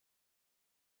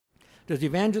Does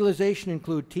evangelization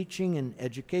include teaching and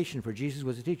education? For Jesus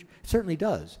was a teacher. It certainly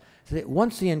does. So that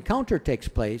once the encounter takes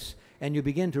place and you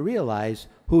begin to realize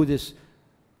who this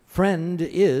friend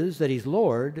is, that he's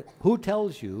Lord, who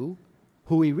tells you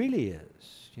who he really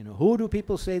is? You know, who do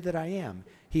people say that I am?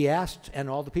 He asked, and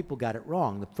all the people got it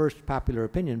wrong. The first popular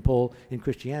opinion poll in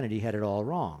Christianity had it all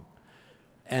wrong.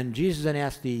 And Jesus then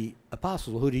asked the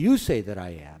apostles, who do you say that I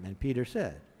am? And Peter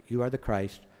said, you are the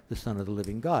Christ, the Son of the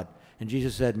living God. And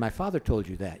Jesus said, my Father told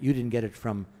you that. You didn't get it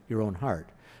from your own heart.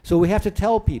 So we have to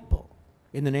tell people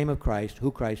in the name of Christ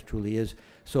who Christ truly is.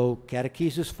 So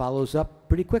catechesis follows up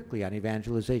pretty quickly on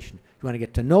evangelization. If you want to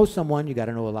get to know someone, you got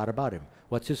to know a lot about him.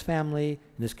 What's his family?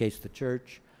 In this case, the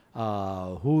church.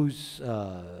 Who's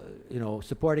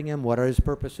supporting him? What are his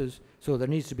purposes? So there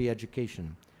needs to be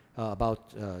education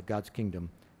about God's kingdom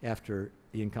after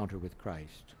the encounter with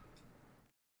Christ.